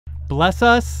Bless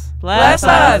us. Bless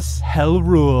us. Hell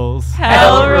rules.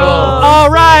 Hell rules.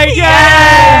 All right,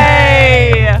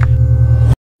 Yay!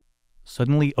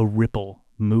 Suddenly, a ripple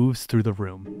moves through the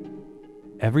room.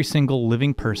 Every single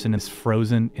living person is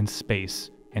frozen in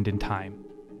space and in time.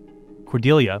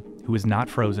 Cordelia, who is not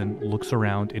frozen, looks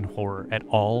around in horror at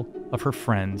all of her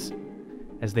friends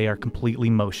as they are completely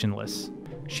motionless.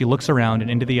 She looks around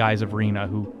and into the eyes of Rena,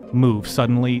 who move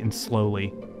suddenly and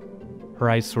slowly. Her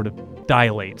eyes sort of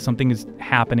dilate. Something is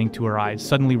happening to her eyes.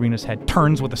 Suddenly, Rena's head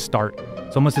turns with a start.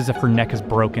 It's almost as if her neck is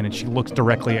broken, and she looks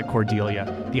directly at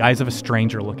Cordelia. The eyes of a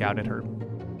stranger look out at her.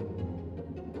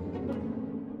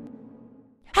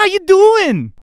 How you doing?